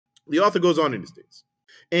The author goes on and states,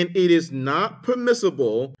 and it is not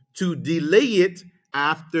permissible to delay it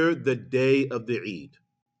after the day of the Eid.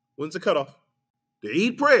 When's the cutoff? The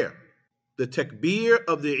Eid prayer. The takbir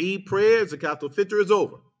of the Eid prayer, Zakat-ul-Fitr, is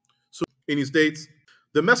over. So, and he states,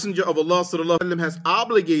 the Messenger of Allah sallallahu alaihi wasallam has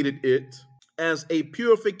obligated it as a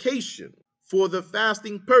purification for the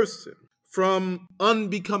fasting person from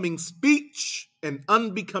unbecoming speech and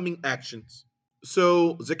unbecoming actions.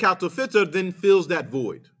 So Zakat-ul-Fitr then fills that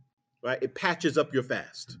void, right? It patches up your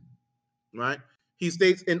fast, right? He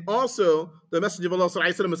states, and also the Messenger of Allah sallallahu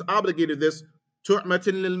alaihi wasallam has obligated this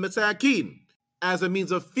tu'matan lil masakin, as a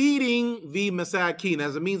means of feeding the masakin,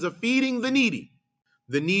 as a means of feeding the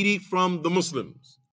needy from the Muslims.